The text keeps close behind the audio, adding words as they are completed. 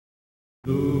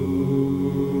Thinking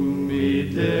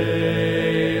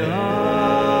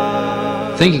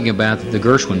about the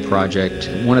Gershwin project,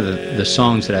 one of the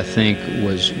songs that I think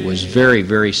was very,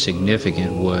 very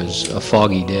significant was A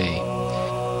Foggy Day.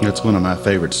 It's one of my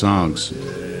favorite songs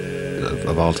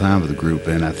of all time of the group,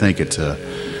 and I think it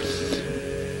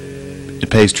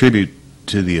pays tribute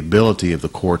to the ability of the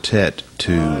quartet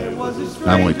to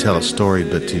not only tell a story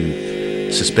but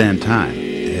to suspend time.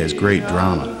 It has great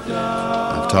drama.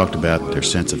 I've talked about their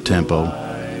sense of tempo,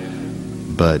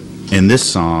 but in this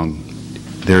song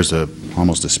there's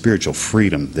almost a spiritual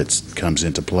freedom that comes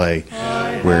into play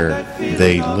where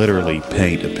they literally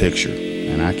paint a picture,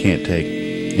 and I can't take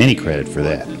any credit for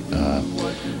that.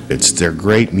 It's their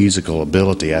great musical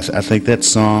ability. I think that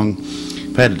song,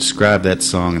 if I had to describe that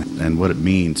song and what it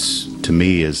means to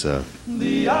me as a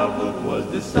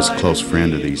close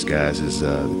friend of these guys, is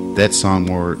that song,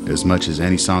 more as much as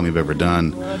any song they've ever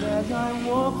done,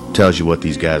 tells you what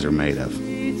these guys are made of.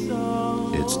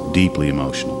 It's deeply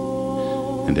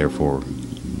emotional and therefore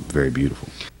very beautiful.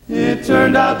 It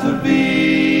turned out to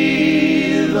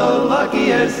be the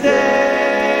luckiest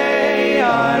day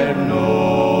I've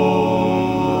known.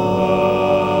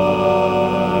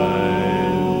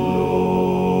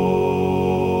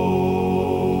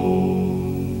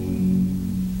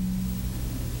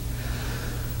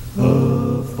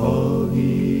 A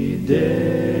foggy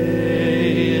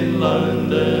day in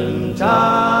London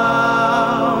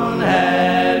town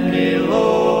had me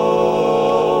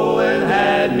low and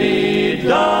had me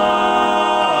down.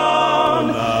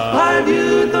 I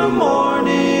viewed the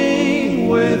morning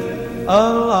with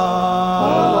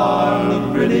alarm. The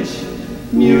British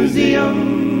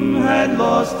Museum had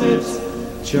lost its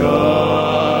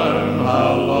charm.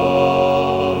 How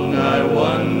long, I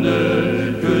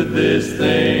wondered, could this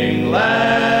thing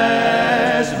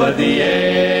last? But the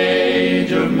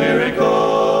age of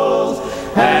miracles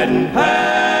hadn't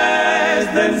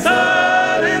passed. Then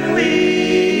suddenly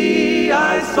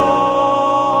I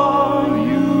saw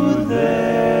you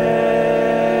there,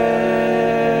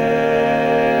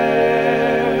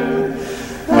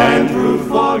 and through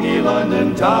foggy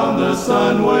London town the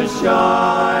sun was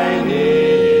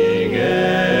shining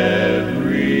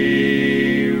everywhere.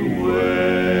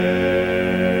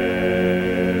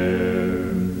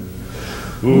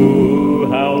 Ooh,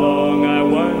 how long, I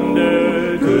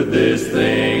wondered, could this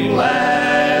thing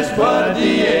last? But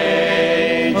the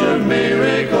age of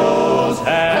miracles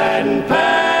hadn't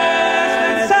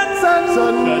passed.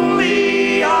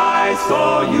 Suddenly I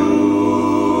saw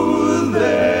you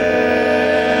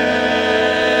there,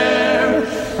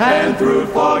 and through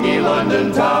foggy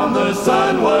London town the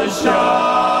sun was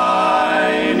shining